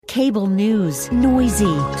Cable news,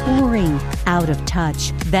 noisy, boring, out of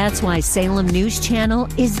touch. That's why Salem News Channel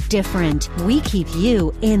is different. We keep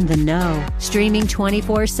you in the know. Streaming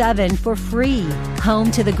 24/7 for free.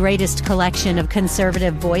 Home to the greatest collection of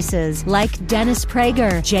conservative voices like Dennis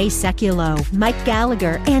Prager, Jay Sekulow, Mike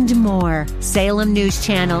Gallagher, and more. Salem News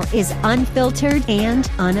Channel is unfiltered and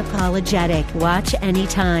unapologetic. Watch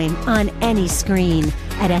anytime, on any screen,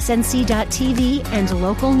 at snc.tv and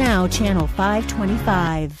Local Now Channel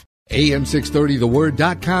 525.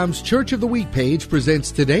 AM630TheWord.com's Church of the Week page presents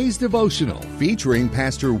today's devotional featuring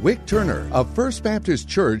Pastor Wick Turner of First Baptist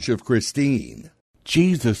Church of Christine.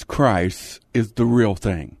 Jesus Christ is the real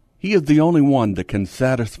thing. He is the only one that can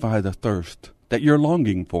satisfy the thirst that you're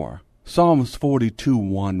longing for. Psalms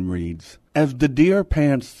 42:1 reads, "As the deer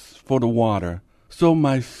pants for the water, so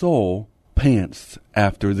my soul pants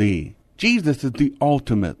after thee." Jesus is the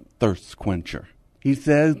ultimate thirst quencher. He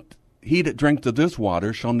says, "He that drinks of this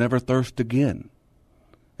water shall never thirst again."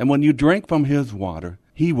 And when you drink from his water,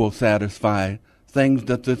 he will satisfy things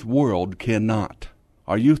that this world cannot.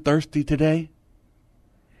 Are you thirsty today?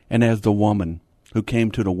 And as the woman who came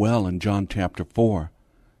to the well in John chapter 4,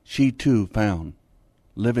 she too found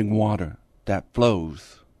living water that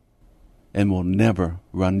flows and will never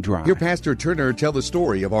run dry. Hear Pastor Turner tell the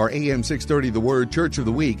story of our AM630 The Word Church of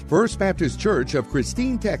the Week, First Baptist Church of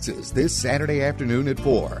Christine, Texas, this Saturday afternoon at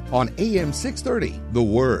 4 on AM630 The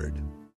Word.